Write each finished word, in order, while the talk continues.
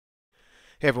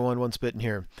Hey everyone, One Spittin'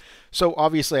 here. So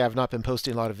obviously I've not been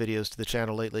posting a lot of videos to the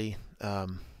channel lately.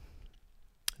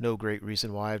 No great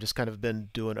reason why. I've just kind of been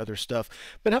doing other stuff.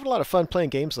 Been having a lot of fun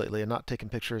playing games lately and not taking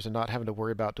pictures and not having to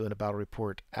worry about doing a battle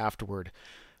report afterward.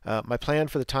 My plan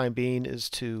for the time being is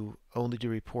to only do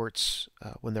reports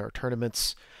when there are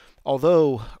tournaments.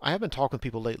 Although I have been talking with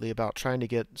people lately about trying to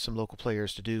get some local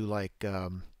players to do like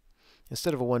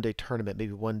instead of a one-day tournament,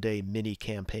 maybe one-day mini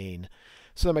campaign.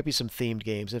 So there might be some themed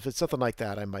games. If it's something like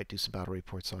that, I might do some battle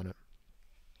reports on it.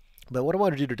 But what I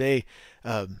want to do today,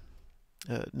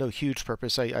 no huge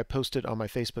purpose. I posted on my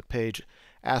Facebook page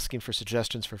asking for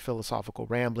suggestions for philosophical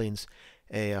ramblings.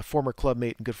 A former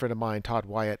clubmate and good friend of mine, Todd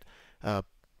Wyatt,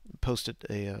 posted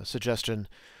a suggestion,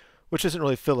 which isn't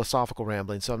really philosophical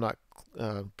rambling, so I'm not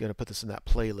going to put this in that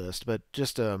playlist, but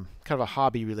just kind of a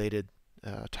hobby-related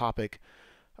topic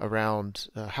around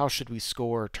how should we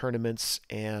score tournaments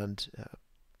and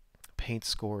paint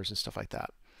scores and stuff like that.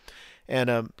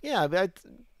 And yeah,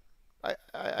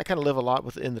 I kind of live a lot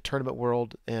within the tournament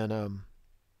world and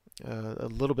a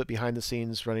little bit behind the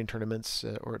scenes running tournaments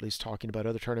or at least talking about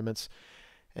other tournaments.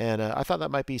 And I thought that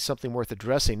might be something worth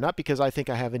addressing, not because I think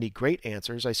I have any great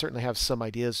answers. I certainly have some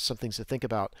ideas, some things to think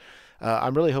about.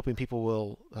 I'm really hoping people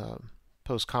will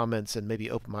post comments and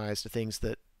maybe open my eyes to things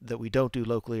that we don't do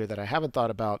locally or that I haven't thought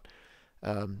about.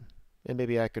 And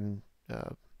maybe I can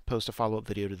post a follow-up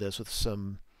video to this with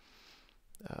some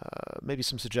maybe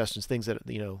some suggestions, things that,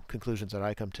 conclusions that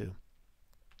I come to.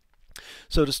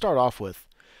 So to start off with,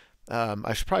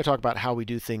 I should probably talk about how we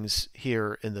do things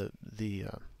here in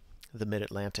the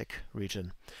Mid-Atlantic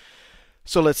region.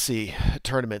 So let's see,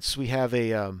 tournaments. We have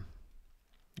a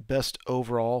best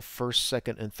overall, first,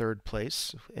 second, and third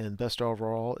place, and best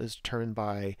overall is determined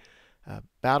by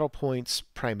battle points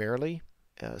primarily,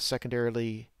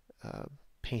 secondarily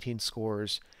painting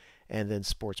scores, and then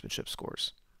sportsmanship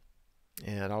scores.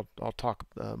 And I'll talk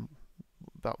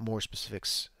about more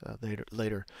specifics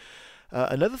later.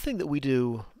 Another thing that we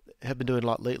have been doing a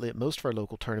lot lately at most of our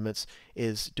local tournaments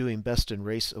is doing best in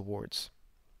race awards.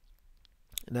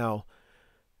 Now,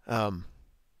 well,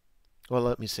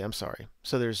 let me see. I'm sorry.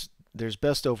 So there's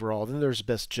best overall, then there's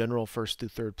best general first through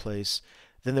third place,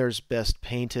 then there's best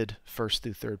painted first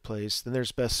through third place, then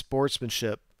there's best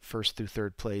sportsmanship first through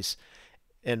third place,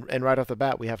 and right off the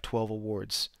bat we have 12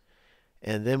 awards.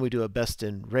 And then we do a best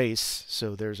in race,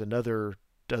 so there's another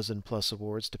dozen plus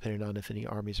awards depending on if any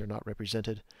armies are not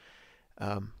represented.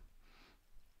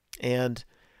 And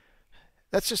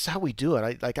that's just how we do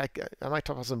it. I might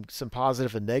talk about some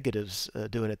positive and negatives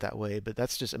doing it that way, but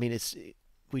that's just, I mean,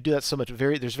 we do that so much.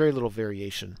 There's very little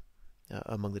variation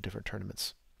among the different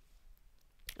tournaments.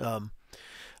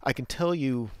 I can tell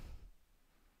you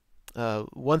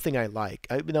one thing I like.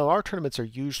 Our tournaments are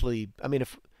usually, I mean,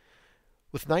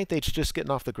 with 9th H just getting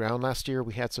off the ground last year,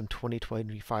 we had some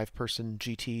 25 person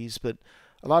GTs, but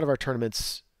a lot of our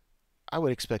tournaments, I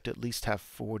would expect at least have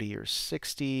 40 or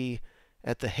 60.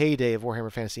 At the heyday of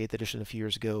Warhammer Fantasy 8th Edition a few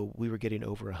years ago, we were getting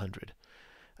over 100.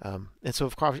 And so,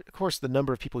 of course, the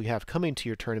number of people you have coming to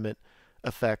your tournament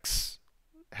affects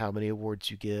how many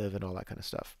awards you give and all that kind of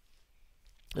stuff.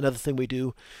 Another thing we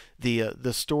do,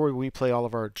 the store we play all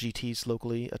of our GTs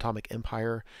locally, Atomic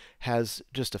Empire, has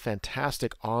just a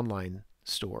fantastic online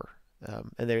store.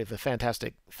 And they have a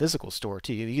fantastic physical store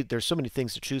too. There's so many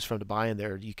things to choose from to buy in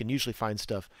there. You can usually find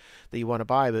stuff that you want to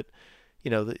buy, but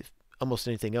almost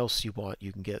anything else you want,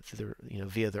 you can get through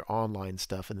via their online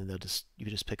stuff, and then you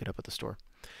can just pick it up at the store.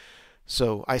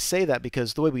 So I say that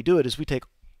because the way we do it is we take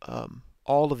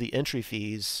all of the entry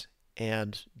fees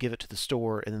and give it to the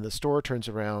store, and then the store turns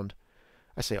around.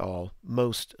 I say all,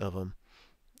 most of them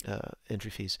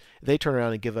entry fees. They turn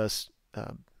around and give us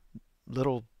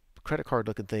little credit card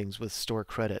looking things with store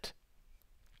credit.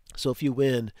 So if you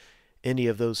win any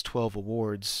of those 12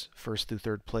 awards, first through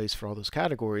third place for all those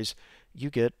categories, you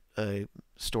get a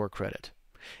store credit.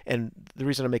 And the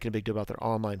reason I'm making a big deal about their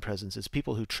online presence is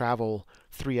people who travel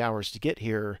 3 hours to get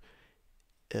here,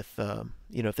 if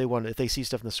they see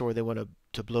stuff in the store, they want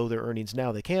to blow their earnings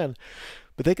now, they can,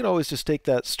 but they can always just take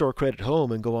that store credit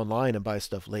home and go online and buy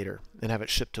stuff later and have it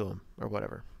shipped to them or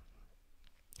whatever.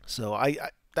 So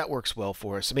that works well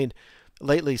for us. I mean,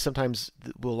 lately sometimes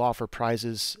we'll offer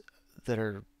prizes that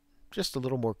are just a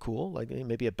little more cool, like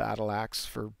maybe a battle axe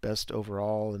for best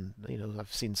overall, and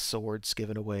I've seen swords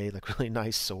given away, like really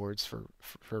nice swords for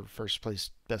first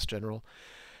place best general.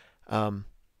 And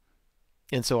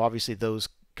so obviously those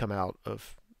come out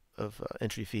of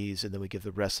entry fees, and then we give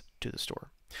the rest to the store.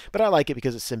 But I like it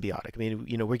because it's symbiotic. I mean,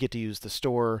 we get to use the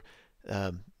store.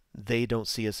 They don't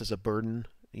see us as a burden.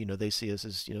 They see us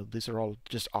as, these are all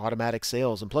just automatic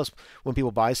sales. And plus, when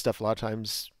people buy stuff, a lot of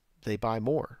times they buy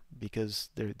more because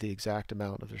the exact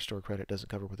amount of their store credit doesn't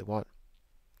cover what they want.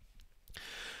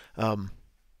 Um,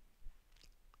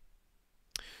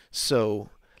 so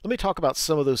let me talk about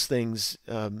some of those things,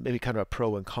 maybe kind of a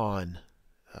pro and con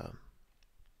um,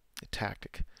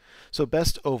 tactic. So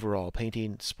best overall,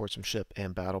 painting, sportsmanship,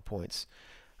 and battle points.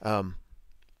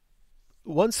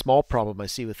 One small problem I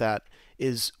see with that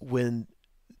is when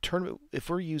if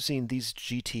we're using these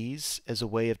GTs as a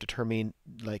way of determining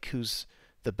like who's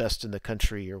the best in the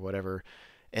country or whatever,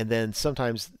 and then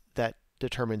sometimes that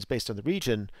determines based on the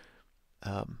region,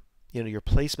 your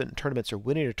placement in tournaments or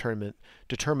winning a tournament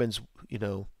determines,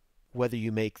 whether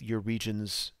you make your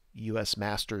region's U.S.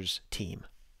 Masters team.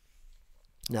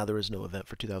 Now there is no event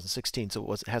for 2016,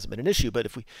 so it hasn't been an issue. But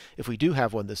if we do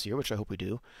have one this year, which I hope we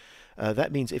do,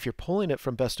 that means if you're pulling it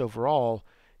from best overall,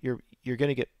 you're going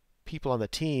to get people on the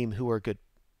team who are good,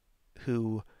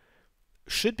 who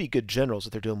should be good generals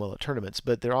if they're doing well at tournaments.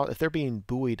 But if they're being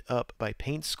buoyed up by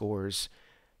paint scores,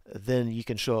 then you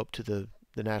can show up to the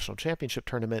national championship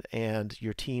tournament and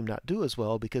your team not do as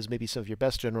well because maybe some of your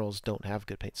best generals don't have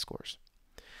good paint scores.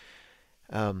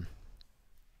 So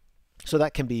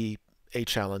that can be a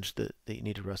challenge that you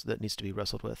need to that needs to be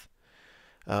wrestled with.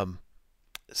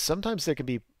 Sometimes there can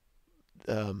be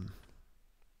I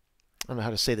don't know how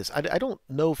to say this. I don't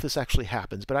know if this actually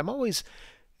happens, but I'm always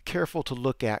careful to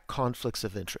look at conflicts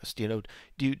of interest. I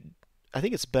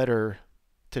think it's better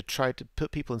to try to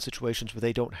put people in situations where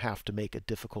they don't have to make a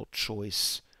difficult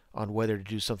choice on whether to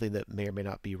do something that may or may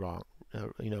not be wrong, a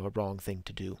wrong thing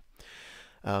to do.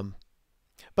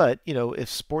 But if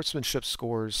sportsmanship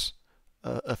scores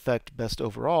affect best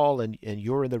overall, and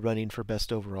you're in the running for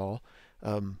best overall,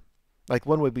 like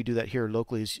one way we do that here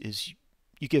locally is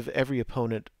you give every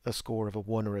opponent a score of a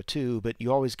 1 or a 2, but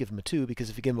you always give them a 2 because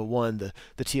if you give them a 1,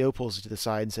 the TO pulls it to the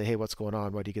side and say, hey, what's going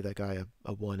on? Why do you give that guy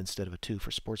a 1 instead of a 2 for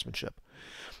sportsmanship?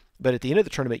 But at the end of the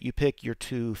tournament, you pick your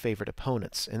 2 favorite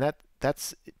opponents, and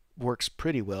that works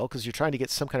pretty well because you're trying to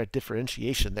get some kind of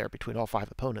differentiation there between all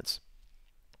 5 opponents.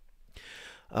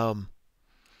 But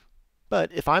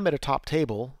if I'm at a top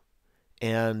table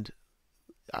and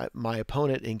my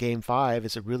opponent in game 5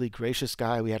 is a really gracious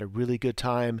guy, we had a really good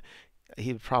time,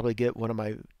 he would probably get one of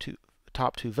my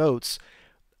top 2 votes.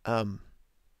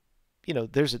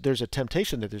 There's a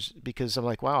temptation there. Because I'm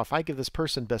like, wow, if I give this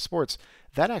person best sports,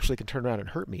 that actually can turn around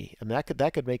and hurt me. I mean,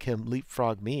 that could make him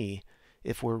leapfrog me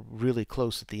if we're really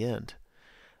close at the end.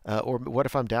 Or what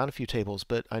if I'm down a few tables,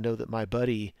 but I know that my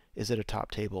is at a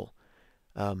top table?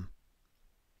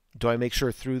 Do I make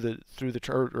sure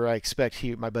or I expect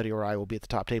my buddy or I will be at the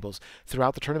top tables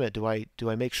throughout the tournament? Do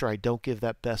I make sure I don't give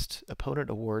that best opponent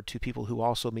award to people who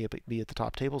also may be at the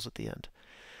top tables at the end?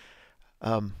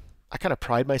 I kind of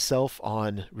pride myself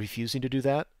on refusing to do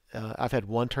that. I've had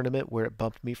one tournament where it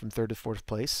bumped me from 3rd to 4th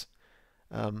place.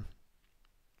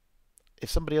 If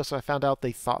somebody else I found out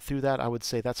they thought through that, I would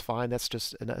say that's fine. That's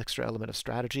just an extra element of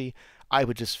strategy. I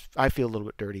feel a little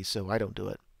bit dirty, so I don't do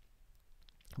it.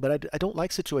 But I don't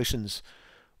like situations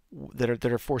that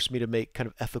are forcing me to make kind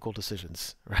of ethical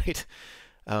decisions, right?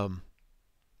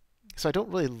 So I don't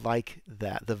really like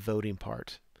the voting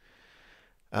part.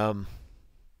 I'm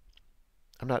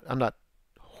not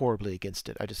horribly against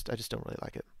it. I just don't really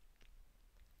like it.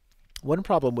 One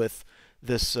problem with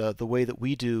this, the way that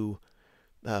we do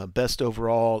best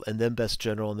overall and then best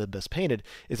general and then best painted,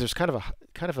 is there's kind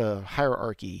of a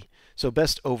hierarchy. So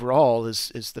best overall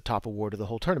is the top award of the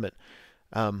whole tournament.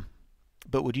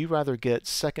 But would you rather get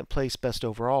 2nd place best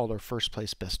overall or 1st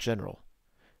place best general?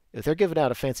 If they're giving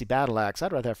out a fancy battle axe,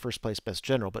 I'd rather have 1st place best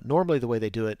general. But normally the way they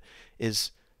do it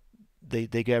is they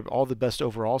grab all the best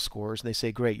overall scores and they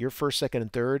say, great, you're 1st, 2nd,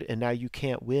 and 3rd, and now you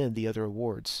can't win the other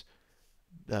awards,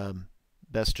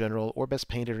 best general or best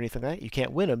painted or anything like that. You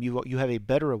can't win them. You have a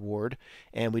better award,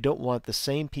 and we don't want the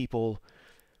same people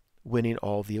winning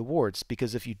all the awards,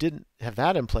 because if you didn't have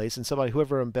that in place, and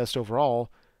whoever in best overall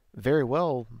very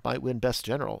well might win best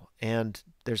general, and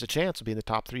there's a chance of being the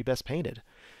top 3 best painted.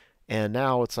 And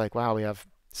now it's like, wow, we have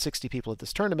 60 people at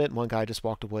this tournament, and one guy just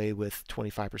walked away with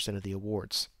 25% of the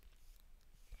awards.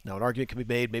 Now, an argument can be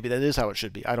made, maybe that is how it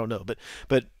should be. I don't know.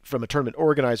 But from a tournament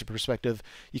organizer perspective,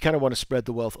 you kind of want to spread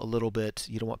the wealth a little bit.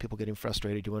 You don't want people getting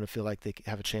frustrated. You want to feel like they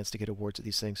have a chance to get awards at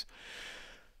these things.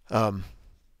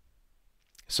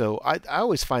 So I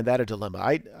always find that a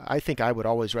dilemma. I think I would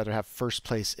always rather have 1st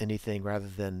place anything rather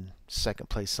than 2nd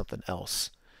place something else.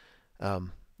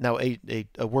 Now, a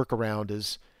workaround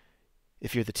is,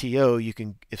 if you're the TO,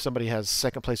 if somebody has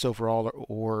 2nd place overall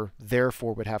or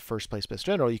therefore would have 1st place best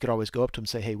general, you could always go up to them and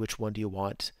say, hey, which one do you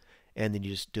want? and then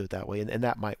you just do it that way, and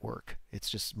that might work. It's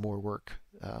just more work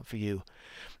for you.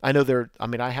 I know there. I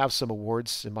mean, I have some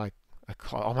awards in my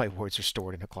all my awards are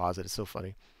stored in a closet. It's so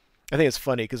funny. I think it's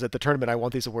funny because at the tournament I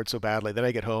want these awards so badly. Then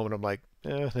I get home and I'm like,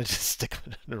 I just stick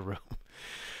them in a room.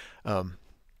 Um,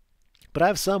 but I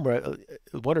have some where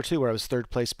one or two where I was third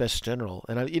place best general,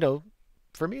 and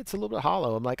for me it's a little bit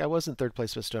hollow. I'm like, I wasn't third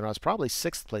place best general. I was probably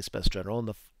sixth place best general, and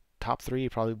the top three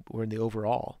probably were in the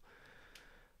overall.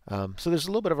 So there's a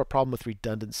little bit of a problem with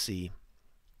redundancy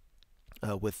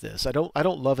with this. I don't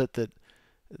love it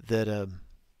that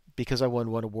because I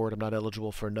won one award, I'm not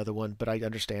eligible for another one, but I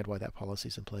understand why that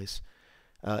policy's in place.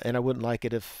 And I wouldn't like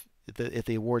it if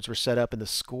the awards were set up and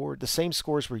the same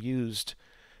scores were used.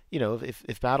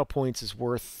 If battle points is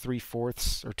worth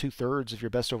 3/4 or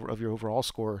 2/3 of your overall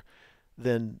score,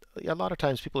 then a lot of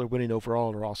times people are winning overall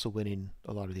and are also winning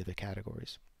a lot of the other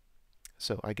categories.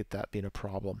 So I get that being a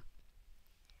problem.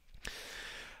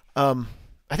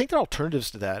 I think there are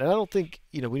alternatives to that, and I don't think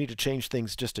we need to change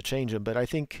things just to change them. But I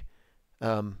think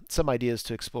some ideas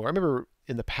to explore. I remember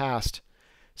in the past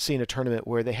seeing a tournament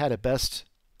where they had a best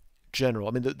general.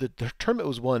 I mean, the tournament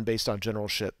was won based on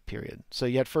generalship, period. So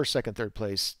you had first, second, third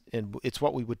place, and it's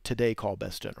what we would today call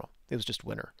best general. It was just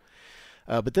winner.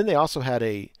 But then they also had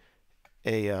a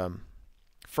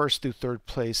first through third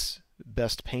place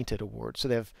best painted award. So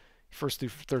they have first through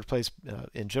third place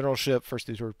in generalship, first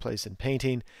through third place in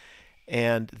painting,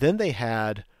 and then they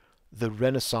had the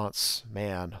Renaissance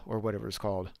Man, or whatever it's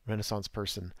called, Renaissance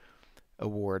Person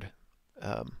Award,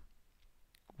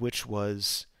 which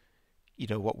was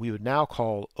what we would now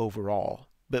call overall.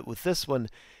 But with this one,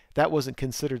 that wasn't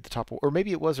considered the top, or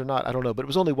maybe it was or not, I don't know, but it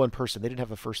was only one person. They didn't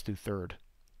have a first through third.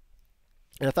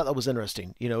 And I thought that was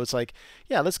interesting. It's like,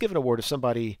 yeah, let's give an award if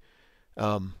somebody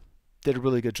did a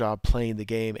really good job playing the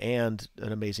game and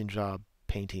an amazing job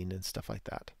painting and stuff like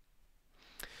that.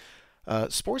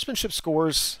 Sportsmanship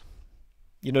scores,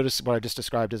 you notice what I just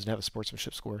described doesn't have a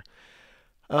sportsmanship score.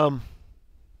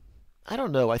 I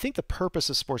don't know. I think the purpose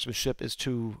of sportsmanship is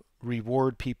to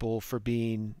reward people for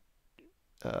being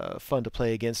fun to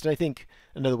play against. And I think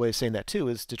another way of saying that too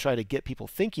is to try to get people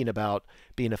thinking about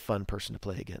being a fun person to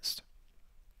play against.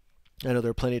 I know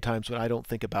there are plenty of times when I don't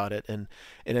think about it, and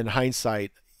in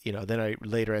hindsight, then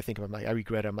I think I'm like, I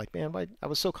regret it. I'm like, man, I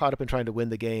was so caught up in trying to win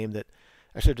the game that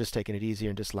I should have just taken it easier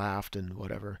and just laughed and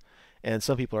whatever. And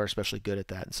some people are especially good at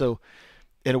that. And so,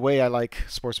 in a way, I like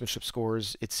sportsmanship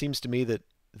scores. It seems to me that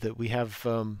we have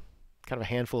kind of a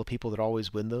handful of people that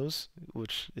always win those,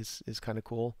 which is kind of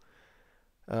cool.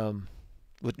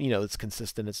 It's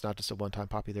consistent. It's not just a one-time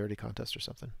popularity contest or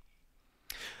something.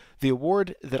 The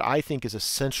award that I think is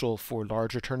essential for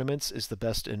larger tournaments is the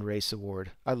Best in Race award.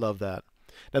 I love that.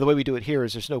 Now the way we do it here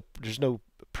is there's no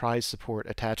prize support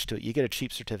attached to it. You get a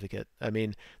cheap certificate. I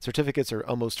mean, certificates are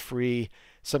almost free.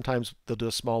 Sometimes they'll do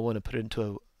a small one and put it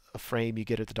into a frame you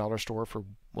get at the dollar store for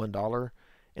 $1.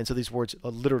 And so these awards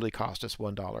literally cost us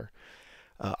 $1.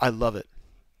 I love it.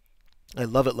 I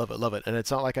love it, love it, love it. And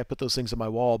it's not like I put those things on my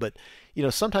wall, but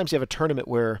sometimes you have a tournament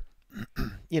where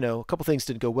a couple things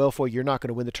didn't go well for you. You're not going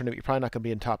to win the tournament. You're probably not going to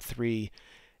be in top 3.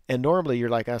 And normally you're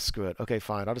like, screw it. Okay,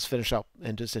 fine. I'll just finish up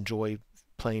and just enjoy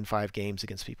playing 5 games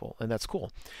against people. And that's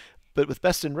cool. But with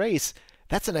Best in Race,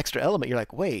 that's an extra element. You're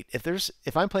like, wait,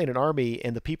 if I'm playing an army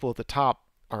and the people at the top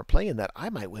aren't playing that, I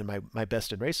might win my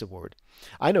Best in Race award.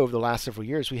 I know over the last several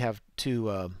years we have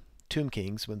 2 Tomb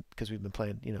Kings because we've been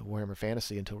playing Warhammer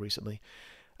Fantasy until recently.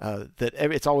 That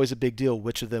it's always a big deal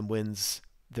which of them wins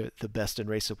the Best in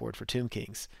Race award for Tomb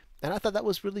Kings. And I thought that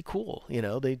was really cool.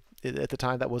 They at the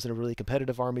time that wasn't a really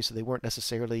competitive army, so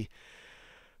they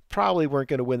probably weren't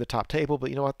going to win the top table, but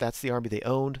you know what? That's the army they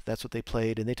owned. That's what they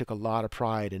played, and they took a lot of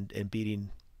pride in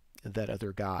beating that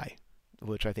other guy,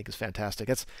 which I think is fantastic.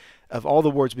 That's of all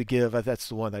the awards we give, that's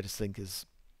the one I just think is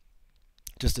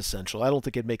just essential. I don't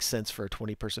think it makes sense for a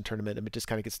 20-person tournament. I mean, it just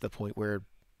kind of gets to the point where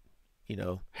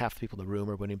half the people in the room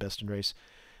are winning Best in Race,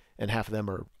 and half of them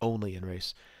are only in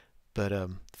race. But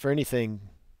for anything,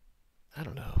 I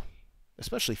don't know,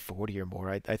 especially 40 or more,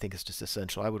 I think it's just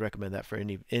essential. I would recommend that for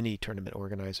any tournament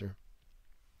organizer.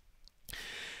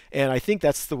 And I think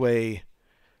that's the way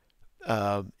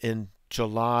in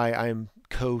July I'm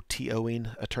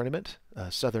co-TOing a tournament,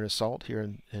 Southern Assault here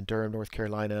in Durham, North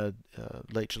Carolina,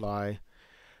 late July.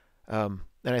 And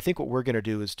I think what we're going to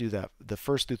do is do that. The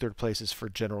first through third place is for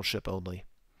generalship only.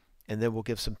 And then we'll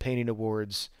give some painting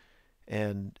awards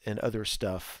and other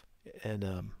stuff,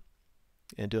 and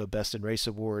do a Best in Race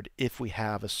award if we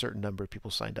have a certain number of people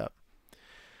signed up.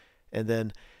 And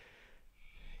then,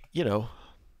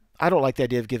 I don't like the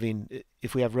idea of giving,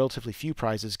 if we have relatively few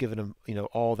prizes, giving them,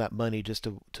 all that money just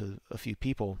to a few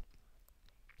people.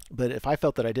 But if I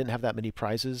felt that I didn't have that many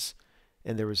prizes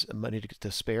and there was money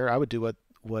to spare, I would do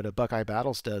what a Buckeye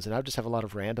Battles does, and I would just have a lot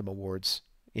of random awards.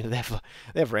 They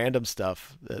have random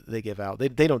stuff that they give out. They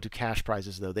don't do cash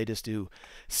prizes though. They just do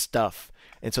stuff.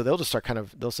 And so they'll just start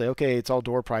they'll say, okay, it's all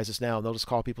door prizes now, and they'll just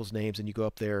call people's names, and you go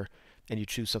up there and you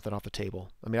choose something off the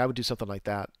table. I mean, I would do something like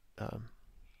that.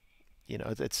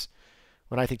 It's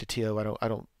when I think to TO,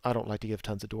 I don't like to give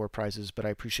tons of door prizes, but I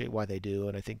appreciate why they do,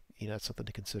 and I think it's something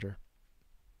to consider.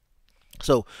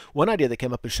 So one idea that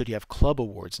came up is, should you have club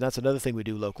awards? And that's another thing we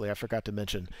do locally. I forgot to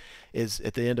mention, is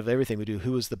at the end of everything we do,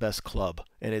 who is the best club,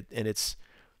 and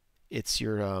it's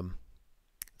your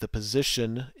the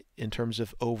position in terms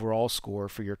of overall score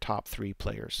for your top 3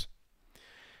 players.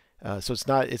 So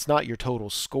it's not your total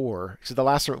score. So the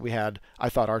last tournament we had, I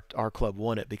thought our club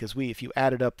won it, because if you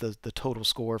added up the total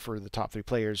score for the top 3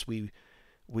 players, we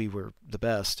were the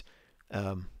best.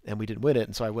 And we didn't win it,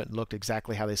 and so I went and looked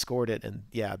exactly how they scored it, and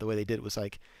yeah, the way they did it was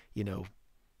like,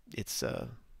 it's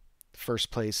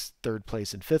first place, third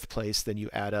place, and fifth place. Then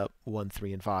you add up 1,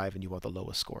 3, and 5, and you want the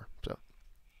lowest score. So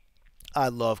I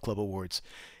love club awards.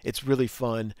 It's really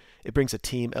fun. It brings a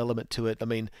team element to it. I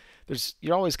mean,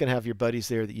 you're always going to have your buddies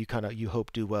there that you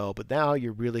hope do well, but now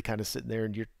you're really kind of sitting there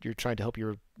and you're trying to help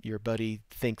your buddy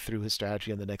think through his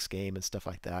strategy on the next game and stuff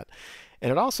like that.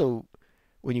 And it also,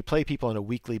 when you play people on a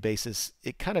weekly basis,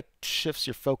 it kind of shifts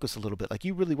your focus a little bit. Like,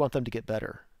 you really want them to get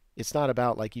better. It's not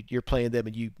about like you're playing them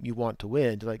and you want to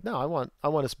win. You're like, no, I want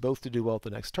us both to do well at the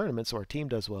next tournament, so our team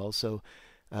does well. So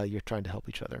you're trying to help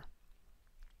each other.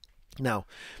 Now,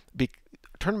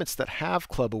 tournaments that have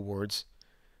club awards,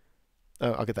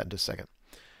 I'll get that in just a second.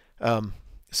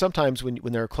 Sometimes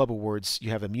when there are club awards, you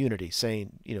have immunity,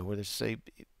 saying, where they say,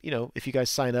 if you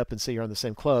guys sign up and say you're on the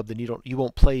same club, then you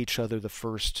won't play each other the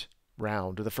first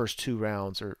round or the first 2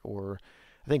 rounds, or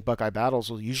I think Buckeye Battles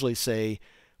will usually say,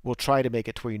 we'll try to make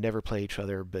it to where you never play each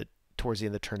other, but towards the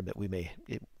end of the tournament we may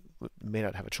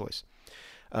not have a choice.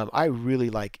 I really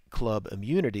like club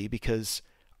immunity because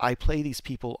I play these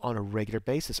people on a regular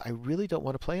basis. I really don't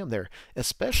want to play them there,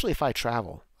 especially if I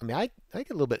travel. I mean, I get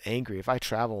a little bit angry if I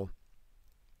travel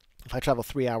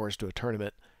 3 hours to a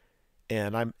tournament,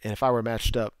 and if I were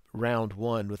matched up round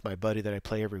 1 with my buddy that I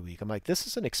play every week, I'm like, this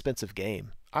is an expensive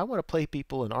game. I want to play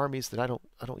people in armies that I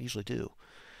don't usually do.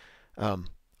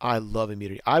 I love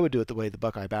immunity. I would do it the way the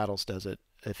Buckeye Battles does it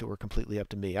if it were completely up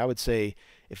to me. I would say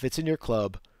if it's in your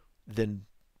club, then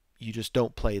you just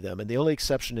don't play them. And the only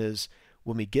exception is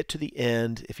when we get to the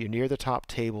end, if you're near the top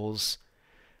tables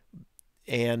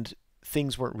and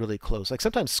things weren't really close. Like,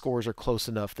 sometimes scores are close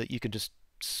enough that you can just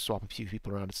swap a few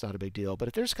people around. It's not a big deal. But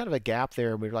if there's kind of a gap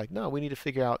there and we're like, no, we need to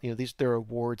figure out, there are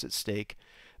awards at stake,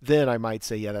 then I might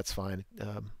say, yeah, that's fine.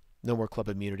 No more club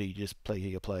immunity. You just play who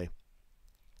you play,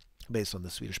 based on the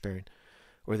Swedish pairing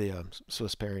or the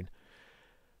Swiss pairing.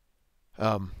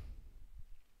 One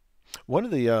of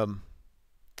the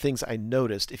things I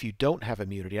noticed, if you don't have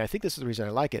immunity, and I think this is the reason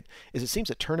I like it, is it seems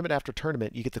that tournament after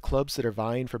tournament, you get the clubs that are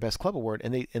vying for best club award,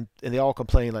 and they all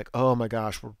complain like, oh my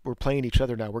gosh, we're playing each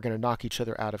other now. We're going to knock each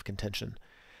other out of contention,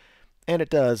 and it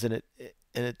does, and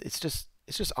it's just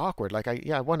awkward. Like,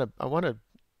 I want to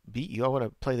beat you. I want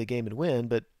to play the game and win,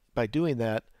 but by doing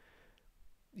that,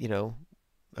 it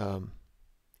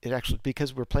actually,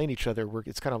 because we're playing each other,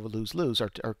 it's kind of a lose-lose.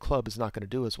 Our club is not going to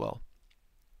do as well.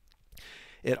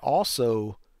 It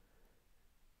also,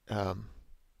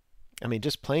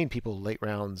 just playing people late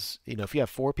rounds, if you have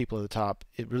 4 people at the top,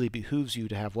 it really behooves you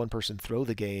to have one person throw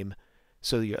the game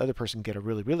so your other person can get a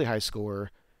really, really high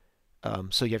score.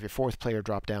 So you have your 4th player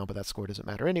drop down, but that score doesn't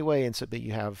matter anyway, and so that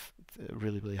you have a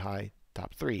really, really high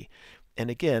top 3. And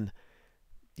again,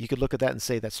 you could look at that and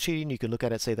say that's cheating. You could look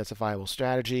at it and say that's a viable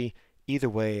strategy. Either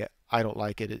way, I don't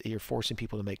like it. You're forcing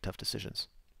people to make tough decisions.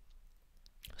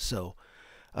 So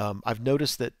I've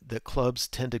noticed that clubs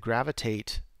tend to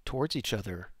gravitate towards each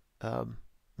other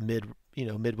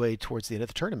midway towards the end of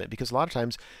the tournament, because a lot of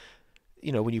times,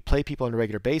 when you play people on a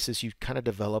regular basis, you kind of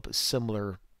develop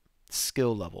similar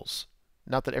skill levels.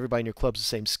 Not that everybody in your club's the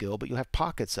same skill, but you'll have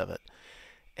pockets of it.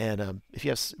 And if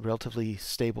you have relatively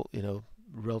stable,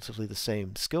 relatively the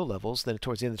same skill levels, then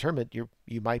towards the end of the tournament,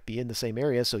 you might be in the same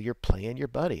area, so you're playing your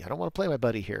buddy. I don't want to play my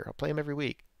buddy here. I'll play him every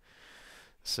week.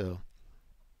 So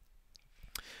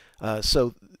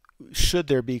should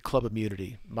there be club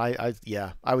immunity? I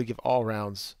would give all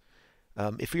rounds.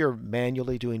 If we were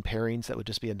manually doing pairings, that would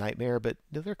just be a nightmare. But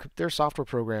there are software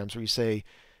programs where you say,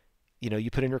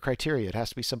 you put in your criteria. It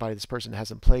has to be somebody this person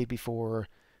hasn't played before,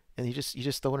 and you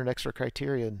just throw in an extra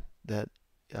criterion that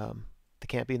they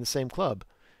can't be in the same club,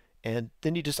 and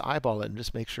then you just eyeball it and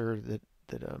just make sure that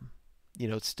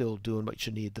it's still doing what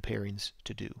you need the pairings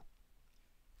to do.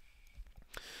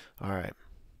 All right.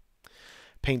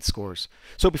 Paint scores.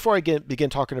 So before I begin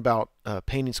talking about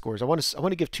painting scores, I want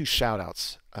to give two shout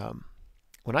outs.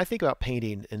 When I think about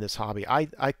painting in this hobby,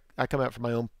 I come out from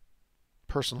my own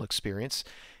personal experience,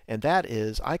 and that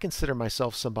is I consider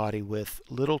myself somebody with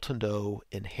little to no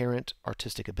inherent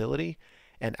artistic ability,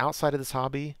 and outside of this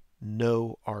hobby,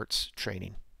 no arts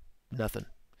training, nothing.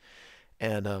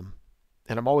 And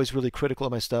I'm always really critical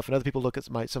of my stuff. And other people look at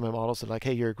some of my models and like,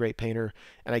 hey, you're a great painter,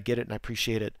 and I get it and I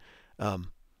appreciate it.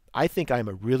 I think I'm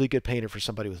a really good painter for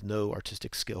somebody with no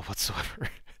artistic skill whatsoever.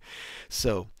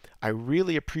 So I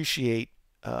really appreciate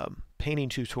painting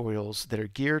tutorials that are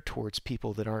geared towards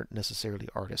people that aren't necessarily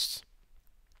artists.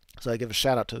 So I give a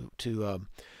shout out to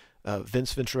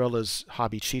Vince Venturella's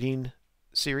Hobby Cheating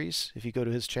series. If you go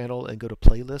to his channel and go to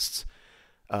playlists,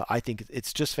 I think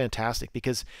it's just fantastic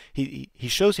because he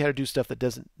shows you how to do stuff that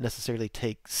doesn't necessarily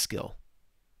take skill,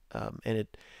 and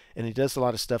he does a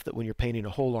lot of stuff that when you're painting a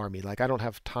whole army, like I don't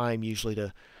have time usually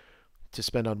to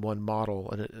spend on one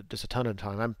model, and just a ton of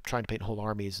time. I'm trying to paint whole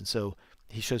armies, and so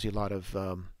he shows you a lot of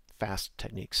fast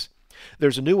techniques.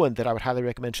 There's a new one that I would highly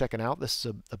recommend checking out. This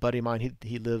is a buddy of mine.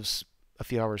 He lives a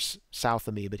few hours south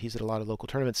of me, but he's at a lot of local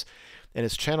tournaments, and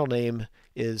his channel name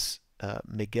is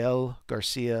Miguel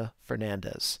Garcia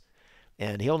Fernandez,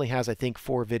 and he only has, I think,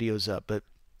 4 videos up, but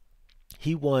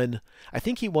I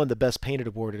think he won the best painted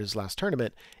award at his last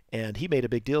tournament, and he made a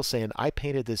big deal saying, I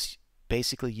painted this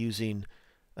basically using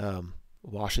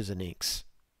washes and inks,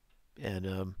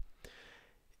 and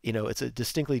it's a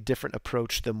distinctly different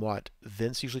approach than what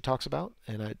Vince usually talks about,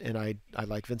 and I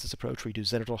like Vince's approach where you do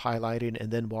zenithal highlighting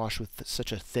and then wash with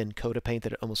such a thin coat of paint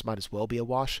that it almost might as well be a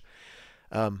wash.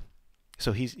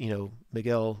 So he's,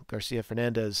 Miguel Garcia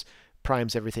Fernandez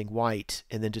primes everything white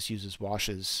and then just uses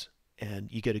washes,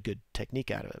 and you get a good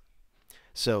technique out of it.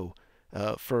 So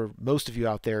for most of you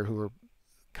out there who are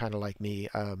kind of like me,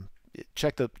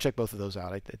 check both of those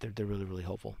out. They're really, really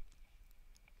helpful.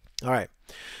 All right.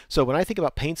 So when I think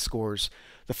about paint scores,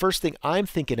 the first thing I'm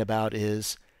thinking about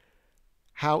is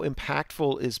how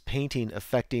impactful is painting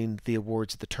affecting the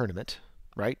awards at the tournament,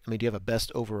 right? I mean, do you have a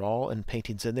best overall and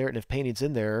painting's in there? And if painting's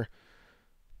in there,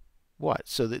 what?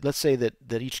 So let's say that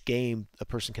each game a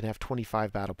person can have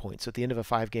 25 battle points. So at the end of a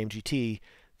 5-game GT,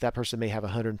 that person may have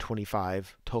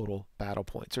 125 total battle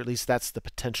points, or at least that's the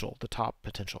potential, the top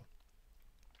potential.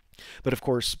 But of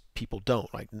course, people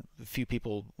don't. Like a few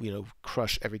people,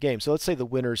 crush every game. So let's say the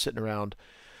winner's sitting around,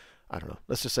 I don't know,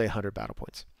 let's just say 100 battle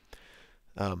points.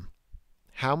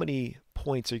 How many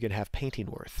points are you going to have painting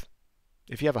worth?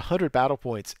 If you have 100 battle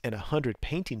points and 100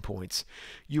 painting points,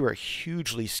 you are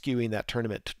hugely skewing that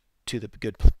tournament to the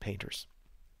good painters.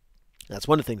 That's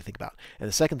one thing to think about. And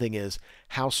the second thing is,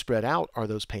 how spread out are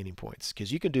those painting points?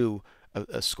 Because you can do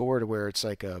a score to where it's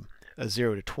like a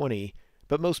 0 to 20,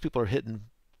 but most people are hitting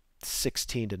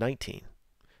 16 to 19.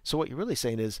 So what you're really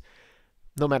saying is,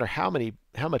 no matter how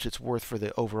much it's worth for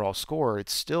the overall score,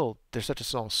 it's still, there's such a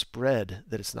small spread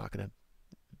that it's not going to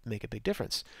make a big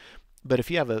difference. But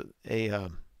if you have a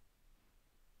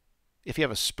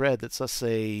spread that's, let's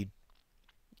say,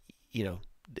 you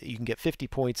can get 50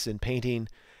 points in painting,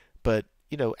 but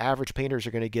average painters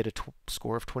are going to get a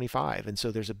score of 25, and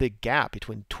so there's a big gap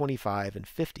between 25 and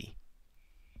 50.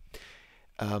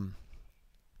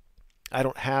 I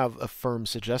don't have a firm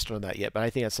suggestion on that yet, but I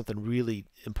think that's something really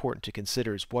important to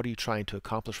consider is, what are you trying to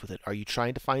accomplish with it? Are you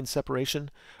trying to find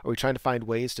separation? Are we trying to find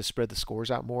ways to spread the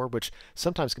scores out more, which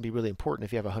sometimes can be really important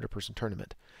if you have a 100-person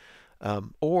tournament?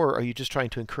 Or are you just trying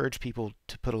to encourage people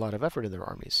to put a lot of effort in their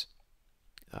armies?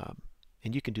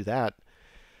 And you can do that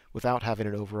without having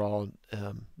an overall,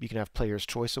 you can have Players'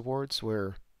 Choice Awards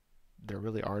where there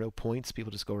really are no points.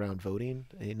 People just go around voting.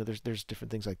 There's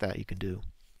different things like that you can do.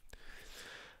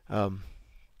 I've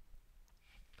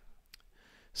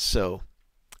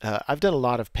done a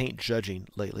lot of paint judging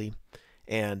lately,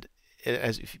 and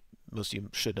as most of you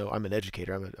should know, I'm an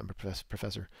educator. I'm a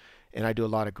professor, and I do a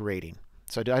lot of grading.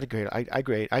 So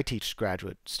I teach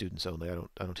graduate students only. I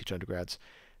don't teach undergrads.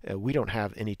 We don't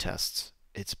have any tests.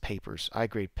 It's papers. I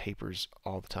grade papers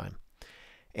all the time,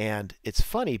 and it's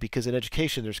funny because in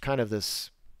education there's kind of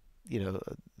this,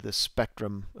 the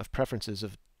spectrum of preferences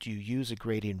of, do you use a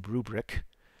grading rubric,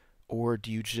 or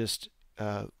do you just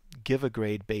give a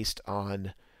grade based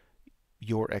on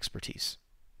your expertise?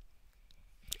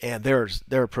 And there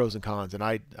are pros and cons, and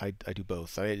I do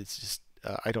both. It's just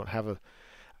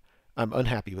I'm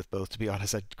unhappy with both, to be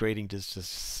honest. Grading is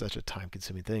just such a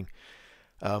time-consuming thing.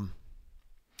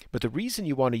 But the reason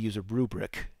you want to use a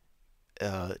rubric,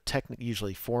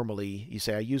 usually formally, you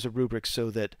say, I use a rubric so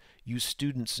that you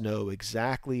students know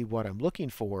exactly what I'm looking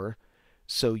for,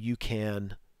 so you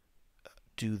can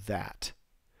do that.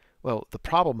 Well, the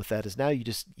problem with that is now you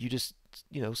just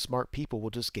smart people will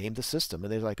just game the system,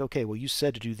 and they're like, okay, well, you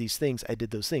said to do these things, I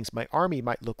did those things. My army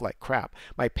might look like crap.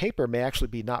 My paper may actually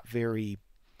be not very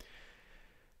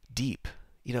deep.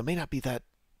 It may not be that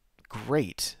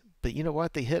great, but you know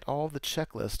what? They hit all the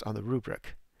checklist on the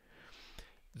rubric.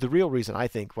 The real reason I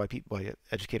think why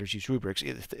educators use rubrics,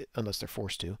 unless they're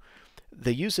forced to,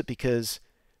 they use it because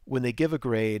when they give a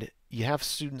grade, you have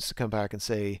students to come back and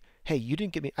say, hey, you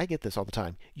didn't give me, I get this all the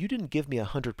time, you didn't give me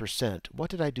 100%. What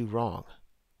did I do wrong?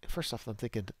 First off, I'm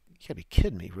thinking, you gotta be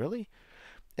kidding me, really?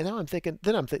 And now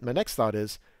my next thought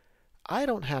is, I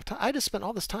don't have time. I just spent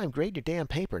all this time grading your damn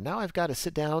paper. Now I've got to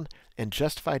sit down and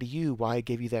justify to you why I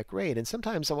gave you that grade. And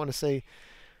sometimes I want to say,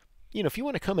 if you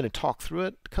want to come in and talk through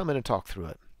it, come in and talk through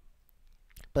it.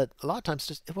 But a lot of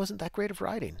times, it wasn't that great of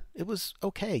writing. It was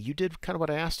okay. You did kind of what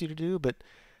I asked you to do, but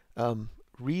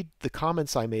read the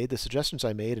comments I made, the suggestions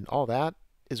I made, and all that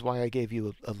is why I gave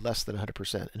you a less than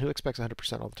 100%. And who expects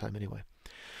 100% all the time anyway?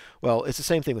 Well, it's the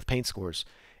same thing with paint scores.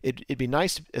 It'd be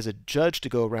nice as a judge to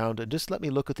go around and just let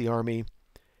me look at the Army,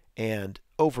 and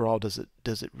overall, does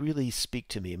it really speak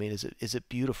to me? I mean, is it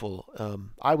beautiful?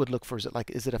 I would look for, is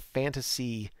it a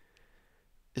fantasy?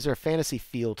 Is there a fantasy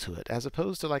feel to it, as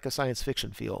opposed to like a science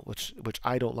fiction feel, which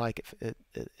I don't like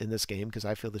in this game, because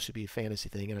I feel this should be a fantasy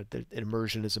thing, and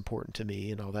immersion is important to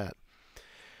me and all that.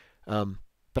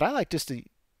 But I like just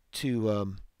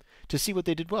to see what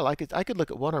they did well. I could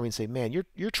look at one army and say, man,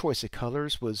 your choice of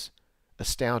colors was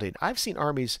astounding. I've seen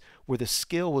armies where the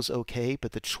skill was okay,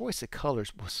 but the choice of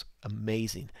colors was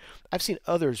amazing. I've seen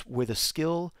others where the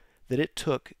skill that it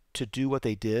took to do what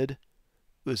they did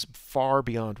was far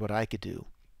beyond what I could do.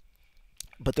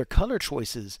 But their color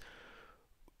choices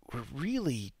were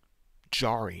really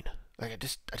jarring. Like I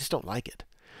just don't like it.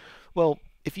 Well,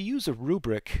 if you use a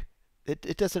rubric,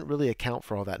 it doesn't really account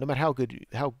for all that. No matter how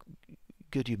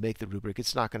good you make the rubric,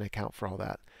 it's not going to account for all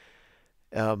that.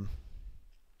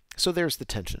 So there's the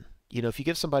tension. If you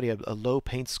give somebody a low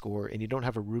paint score and you don't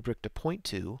have a rubric to point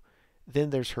to,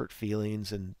 then there's hurt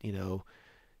feelings, and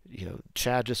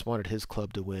Chad just wanted his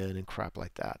club to win and crap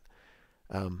like that.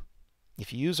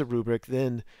 If you use a rubric,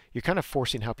 then you're kind of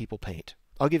forcing how people paint.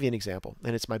 I'll give you an example,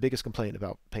 and it's my biggest complaint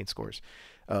about paint scores.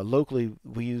 Locally,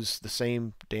 we use the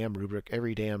same damn rubric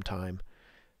every damn time,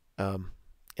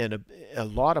 and a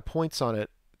lot of points on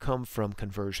it come from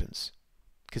conversions.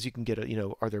 Because you can get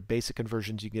are there basic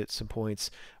conversions? You can get some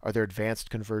points. Are there advanced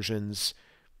conversions?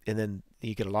 And then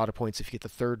you get a lot of points if you get the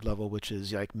third level, which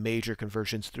is like major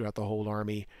conversions throughout the whole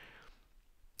army.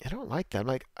 I don't like that. I'm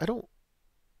like,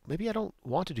 maybe I don't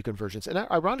want to do conversions. And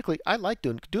ironically, I like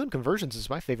doing conversions is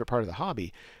my favorite part of the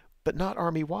hobby, but not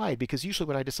army-wide, because usually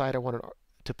when I decide I want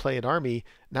to play an army,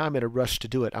 now I'm in a rush to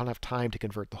do it. I don't have time to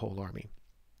convert the whole army.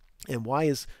 And why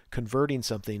is converting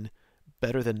something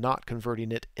better than not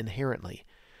converting it inherently?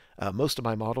 Most of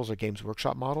my models are Games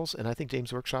Workshop models, and I think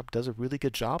Games Workshop does a really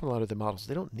good job on a lot of their models.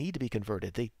 They don't need to be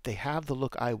converted. They have the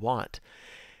look I want.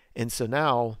 And so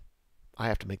now I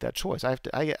have to make that choice.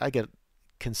 I get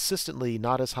consistently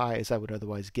not as high as I would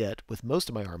otherwise get with most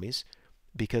of my armies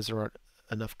because there aren't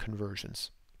enough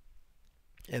conversions.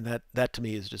 And that to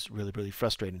me is just really, really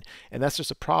frustrating. And that's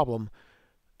just a problem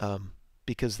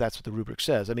because that's what the rubric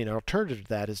says. I mean, an alternative to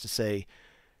that is to say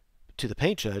to the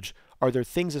paint judge, are there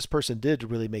things this person did to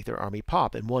really make their army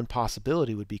pop? And one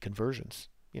possibility would be conversions,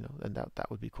 and that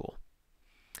would be cool.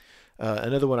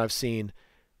 Another one I've seen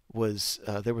was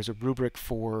there was a rubric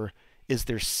for, is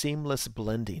there seamless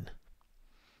blending?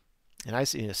 And I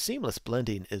see seamless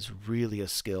blending is really a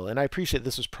skill. And I appreciate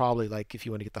this was probably like if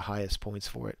you want to get the highest points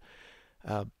for it.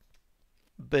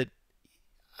 But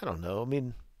I don't know. I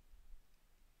mean,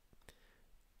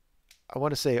 I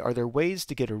want to say, are there ways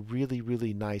to get a really,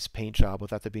 really nice paint job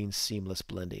without there being seamless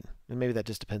blending? And maybe that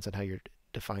just depends on how you're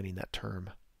defining that term.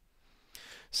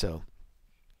 So,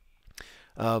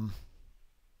 I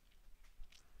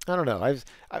don't know.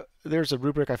 There's a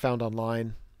rubric I found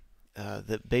online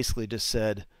that basically just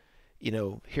said,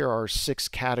 here are 6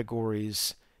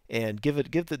 categories, and give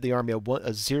the army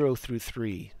a 0 through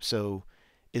 3. So,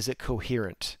 is it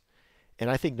coherent? And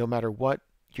I think no matter what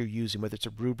you're using, whether it's a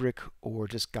rubric or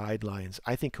just guidelines,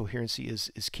 I think coherency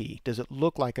is key. Does it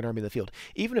look like an army in the field?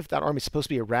 Even if that army is supposed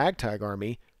to be a ragtag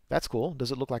army, that's cool.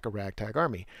 Does it look like a ragtag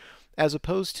army? As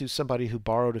opposed to somebody who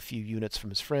borrowed a few units from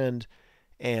his friend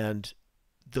and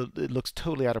it looks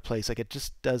totally out of place, like it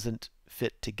just doesn't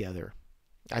fit together.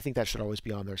 I think that should always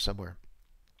be on there somewhere.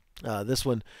 This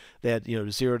one, they had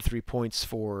 0 to 3 points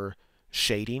for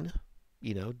shading,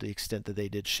 the extent that they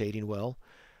did shading well.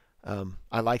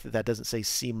 I like that doesn't say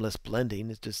seamless blending.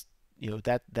 It's just,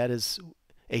 that is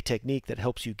a technique that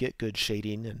helps you get good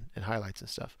shading and highlights and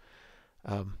stuff.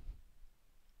 um,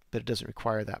 but it doesn't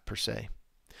require that per se.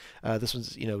 This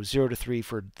one's 0 to 3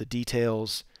 for the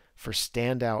details, for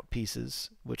standout pieces,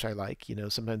 which I like.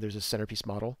 Sometimes there's a centerpiece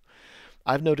model.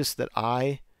 I've noticed that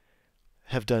I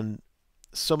have done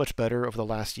so much better over the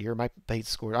last year. My paint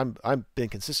score, I've been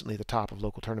consistently at the top of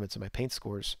local tournaments in my paint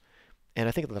scores, and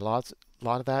I think that a lot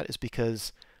of that is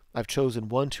because I've chosen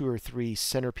 1, 2, or 3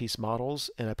 centerpiece models,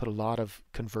 and I put a lot of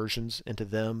conversions into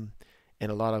them,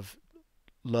 and a lot of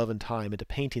love and time into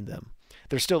painting them.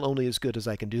 They're still only as good as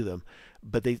I can do them,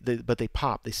 but they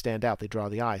pop, they stand out, they draw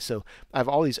the eye. So I have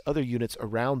all these other units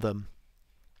around them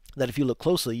that if you look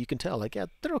closely, you can tell, like, yeah,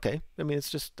 they're okay. I mean, it's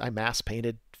just I mass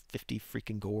painted 50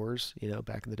 freaking gores,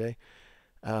 back in the day.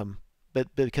 But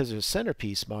because there's a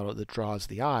centerpiece model that draws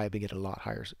the eye, we get a lot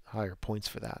higher points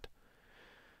for that.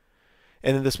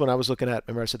 And then this one I was looking at,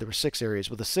 remember I said there were 6 areas.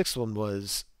 Well, the 6th one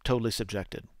was totally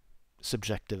subjective.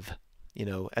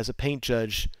 As a paint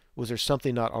judge, was there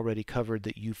something not already covered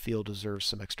that you feel deserves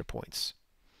some extra points?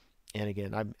 And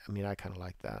again, I kind of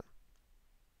like that.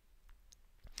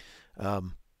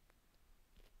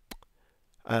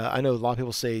 I know a lot of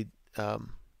people say,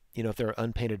 if there are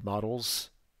unpainted models,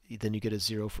 then you get a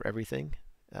 0 for everything,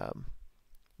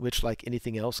 which, like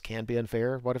anything else, can be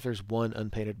unfair. What if there's one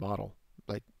unpainted model,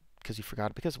 like because you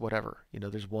forgot, because whatever,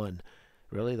 there's one.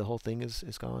 Really, the whole thing is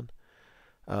gone.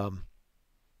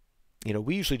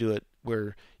 We usually do it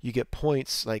where you get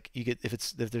points, like you get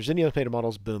if there's any unpainted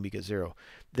models, boom, you get 0.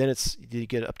 Then you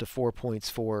get up to 4 points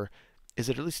for, is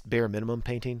it at least bare minimum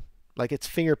painting? Like it's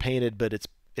finger painted, but it's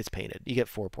painted. You get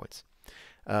 4 points.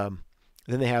 Then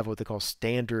they have what they call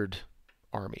standard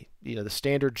army. The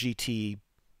standard GT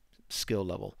skill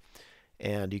level,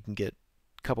 and you can get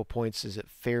a couple points. Is it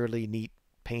fairly neat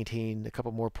painting? A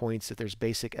couple more points if there's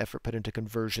basic effort put into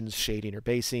conversions, shading, or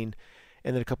basing,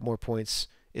 and then a couple more points.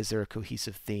 Is there a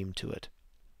cohesive theme to it?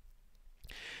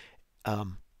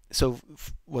 So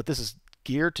what this is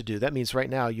geared to do, that means right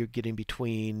now you're getting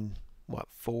between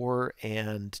 4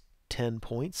 and 10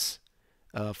 points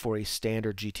for a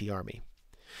standard GT army.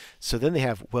 So then they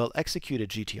have well-executed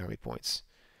GT army points.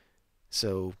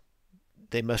 So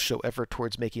they must show effort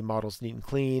towards making models neat and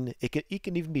clean. It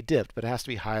can even be dipped, but it has to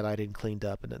be highlighted and cleaned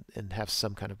up and have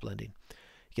some kind of blending.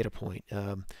 You get a point.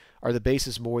 Are the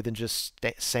bases more than just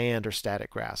sand or static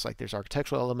grass? Like there's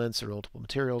architectural elements or multiple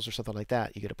materials or something like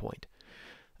that, you get a point.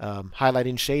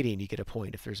 Highlighting, shading, you get a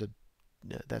point if there's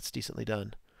that's decently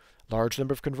done. Large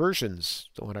number of conversions,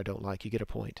 the one I don't like, you get a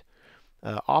point.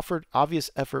 Offered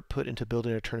obvious effort put into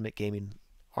building a tournament gaming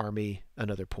army,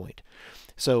 another point.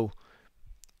 So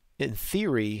in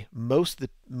theory, most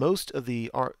of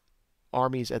the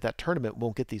armies at that tournament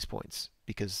won't get these points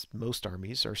because most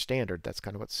armies are standard. That's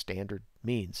kind of what standard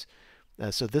means.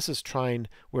 So this is trying,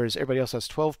 whereas everybody else has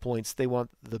 12 points, they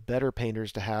want the better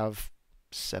painters to have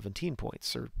 17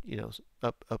 points, or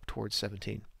up towards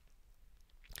 17.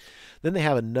 Then they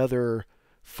have another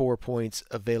 4 points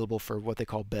available for what they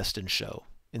call best in show.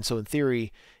 And so in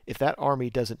theory, if that army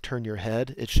doesn't turn your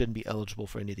head, it shouldn't be eligible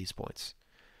for any of these points.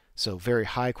 So very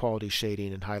high quality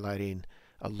shading and highlighting,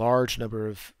 a large number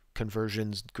of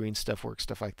conversions, green stuff work,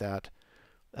 stuff like that.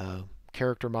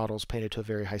 Character models painted to a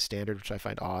very high standard, which I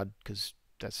find odd because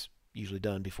that's usually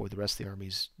done before the rest of the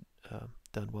army's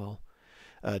done well.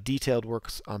 Detailed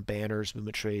works on banners,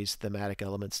 movement trays, thematic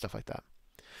elements, stuff like that.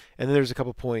 And then there's a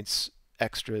couple points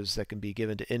extras that can be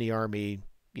given to any army,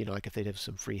 like if they have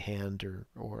some free hand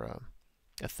or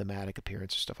a thematic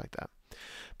appearance or stuff like that.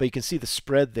 But you can see the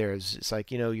spread there is, it's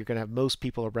like, you're going to have most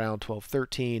people around 12,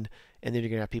 13, and then you're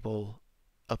going to have people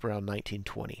up around 19,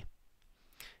 20.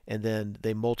 And then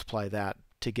they multiply that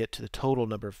to get to the total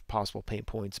number of possible paint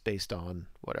points based on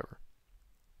whatever.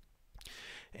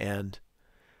 And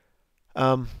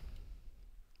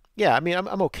yeah,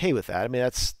 I'm okay with that.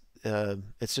 That's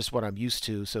it's just what I'm used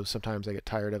to, so sometimes I get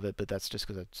tired of it, but that's just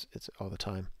because it's all the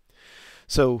time.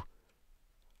 So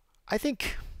I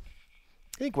think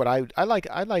what I like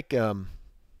a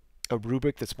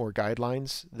rubric that's more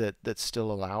guidelines that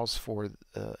still allows for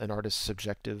an artist's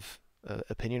subjective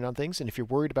opinion on things. And if you're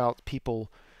worried about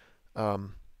people not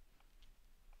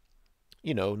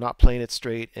playing it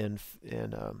straight and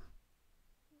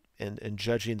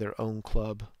judging their own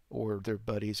club or their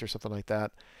buddies or something like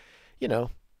that,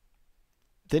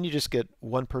 then you just get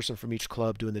one person from each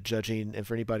club doing the judging, and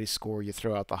for anybody's score, you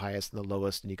throw out the highest and the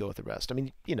lowest, and you go with the rest.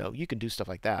 You can do stuff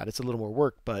like that. It's a little more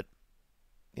work, but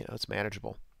it's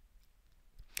manageable.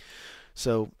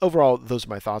 So overall, those are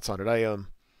my thoughts on it.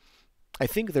 I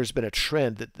think there's been a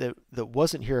trend that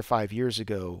wasn't here 5 years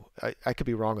ago. I could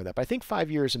be wrong on that, but I think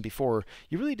 5 years and before,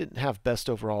 you really didn't have best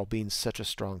overall being such a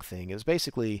strong thing. It was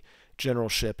basically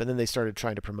generalship, and then they started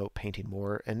trying to promote painting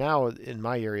more. And now, in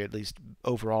my area at least,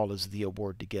 overall is the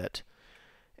award to get.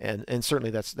 And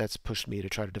certainly that's pushed me to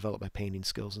try to develop my painting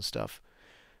skills and stuff.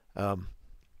 Um,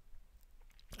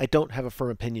 I don't have a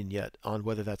firm opinion yet on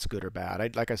whether that's good or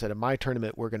bad. Like I said, in my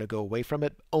tournament, we're going to go away from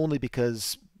it only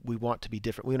because we want to be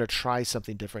different. We're going to try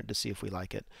something different to see if we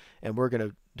like it. And we're going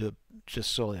to do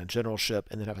just solely on generalship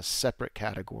and then have a separate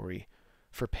category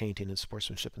for painting and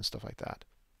sportsmanship and stuff like that.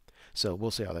 So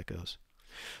we'll see how that goes.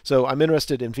 So I'm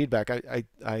interested in feedback.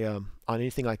 On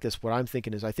anything like this, what I'm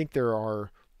thinking is I think there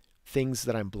are things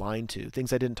that I'm blind to,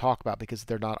 things I didn't talk about because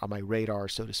they're not on my radar,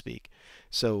 so to speak.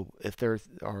 So if there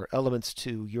are elements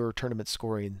to your tournament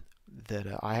scoring that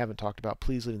I haven't talked about,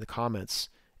 please leave in the comments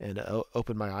and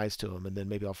open my eyes to them, and then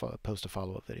maybe I'll post a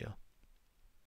follow-up video.